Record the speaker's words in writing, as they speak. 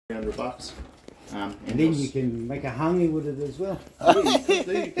$100. And then you can make a hangi with it as well. Yeah, you could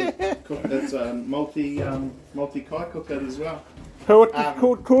do. You could cook it. It's a multi-kai cooker as well. So what's this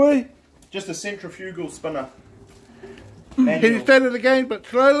called, Troy? Just a centrifugal spinner. Can you say it again, but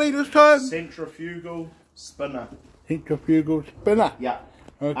slowly this time? Centrifugal spinner. Centrifugal spinner. Yeah.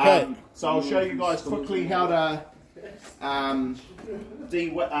 Okay. So I'll show you guys quickly how to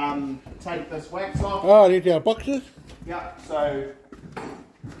take this wax off. Oh, these are boxes? Yeah. So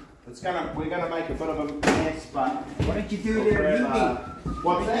we're gonna make a bit of a mess, but Why don't you do it there, what's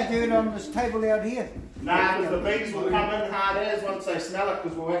Why that? don't you do it on this table out here? Nah, because the bees will come in hard as once they smell it,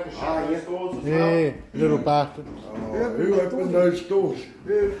 because we'll have to shut those doors as well. Yeah, little bastards. Oh, who opened those doors?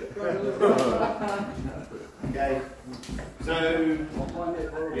 Okay. So,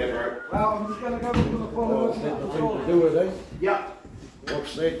 yeah, bro. Well, I'm just going to go to the phone. Do with it? Yeah.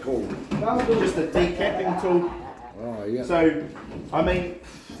 What's that called? Just a decapping tool. Oh, yeah. So, I mean,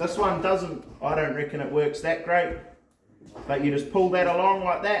 this one doesn't, I don't reckon it works that great. But you just pull that along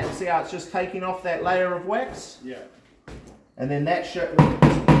like that and see how it's just taking off that layer of wax. Yeah. And then that shit, when you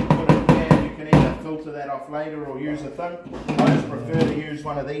just put it there, you can either filter that off later or use a thing. I just prefer to use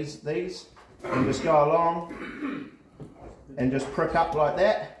one of these, and just go along and just prick up like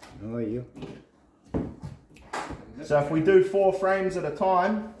that. Oh, yeah. So if we do 4 frames at a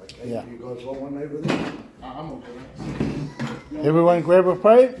time. Okay, Yeah. you guys want one over there? I'm okay. Everyone grab a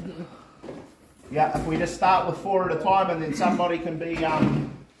plate? Yeah, if we just start with 4 at a time, and then somebody can be, and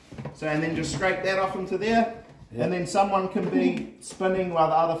then just scrape that off into there, and then someone can be spinning while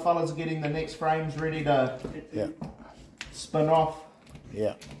the other fellas are getting the next frames ready to spin off.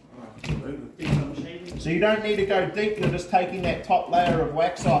 Yeah. So you don't need to go deep, you're just taking that top layer of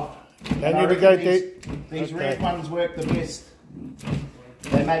wax off. Don't need to go deep. These red ones work the best.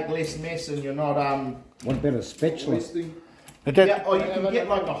 They make less mess and you're not, What about a spatula? yeah, or you can get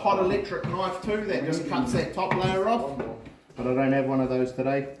like a hot electric knife too that just cuts that top layer off. But I don't have one of those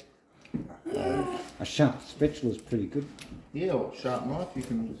today. A sharp spatula is pretty good. Yeah, or sharp knife, you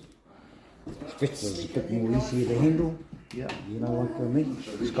can Spatula is a bit more easier to handle. yeah. You know what I mean?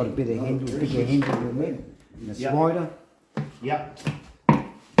 It's got a better handle, bigger handle than that. And it's wider. Yep.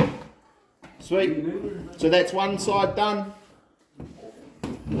 Sweet. So that's one side done.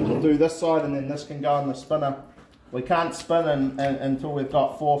 We'll do this side and then this can go in the spinner. We can't spin until we've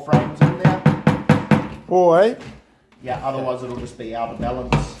got 4 frames in there. 4, eh? Yeah, otherwise it'll just be out of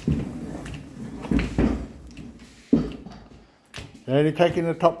balance. Only taking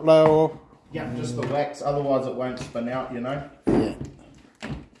the top layer off. Yeah, just the wax, otherwise it won't spin out, you know. Yeah.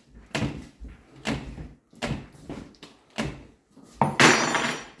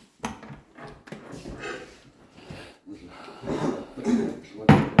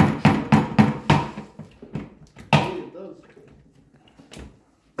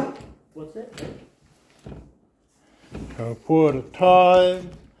 What's that? So 4 at a time.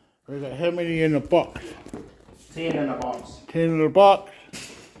 We've got how many in the box? 10 in a box. 10 in the box.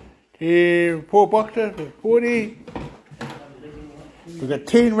 4 boxes, 40. We've got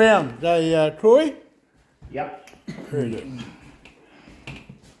 10 rounds, Troy? Yep. Very good.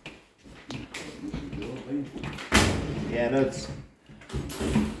 Yeah, it is.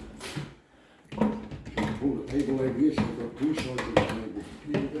 All the people like this, they've got 2 sides of the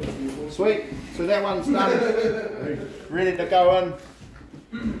table. Sweet. So that one's done. Ready to go in.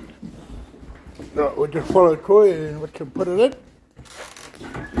 No, we'll just follow Troy and we can put it in.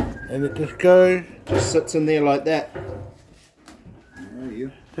 And it just goes. Just sits in there like that. Oh, yeah.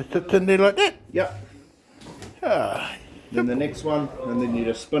 Just sits in there like that. Yep. Ah, Then the next one, and then you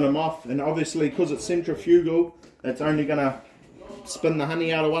just spin them off. And obviously, because it's centrifugal, it's only going to spin the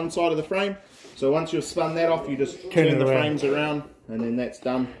honey out of one side of the frame. So once you've spun that off, you just turn the frames around, and then that's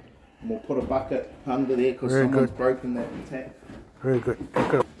done. And we'll put a bucket under there because someone's broken that tap. very good.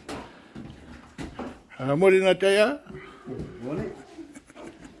 Good. Morena Dea. Morning.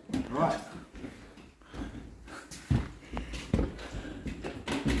 Right.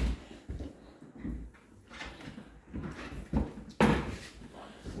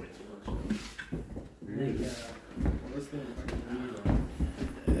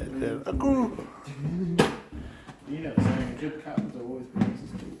 You know, saying good cutters are always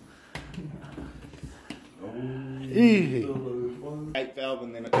Easy. 8 valve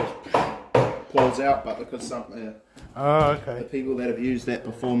and then it just pours out, but because some Oh, the okay. people that have used that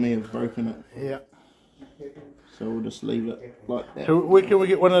before me have broken it, Yeah. so we'll just leave it like that. So where can we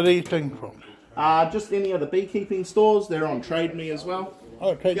get one of these things from? Just any of the beekeeping stores, they're on Trade Me as well.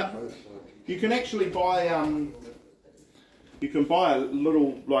 Okay. Yeah. You can actually buy you can buy a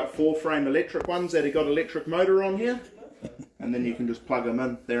little like 4-frame electric ones that have got electric motor on here, and then you can just plug them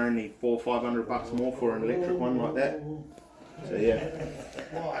in. They're only $400 or $500 more for an electric one like that. So yeah,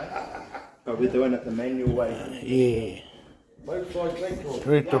 but we're doing it the manual way. Yeah. Both sides electric.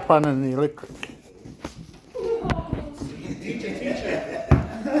 Read the fun in the electric.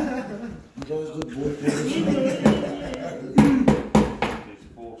 Those good boy. There's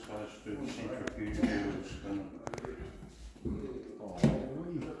 4 sides to the centrifuge wheels.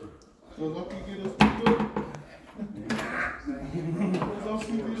 So lucky get us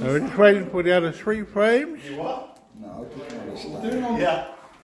So we're just waiting for the other 3 frames. You what? No, I just want to stay. Yeah.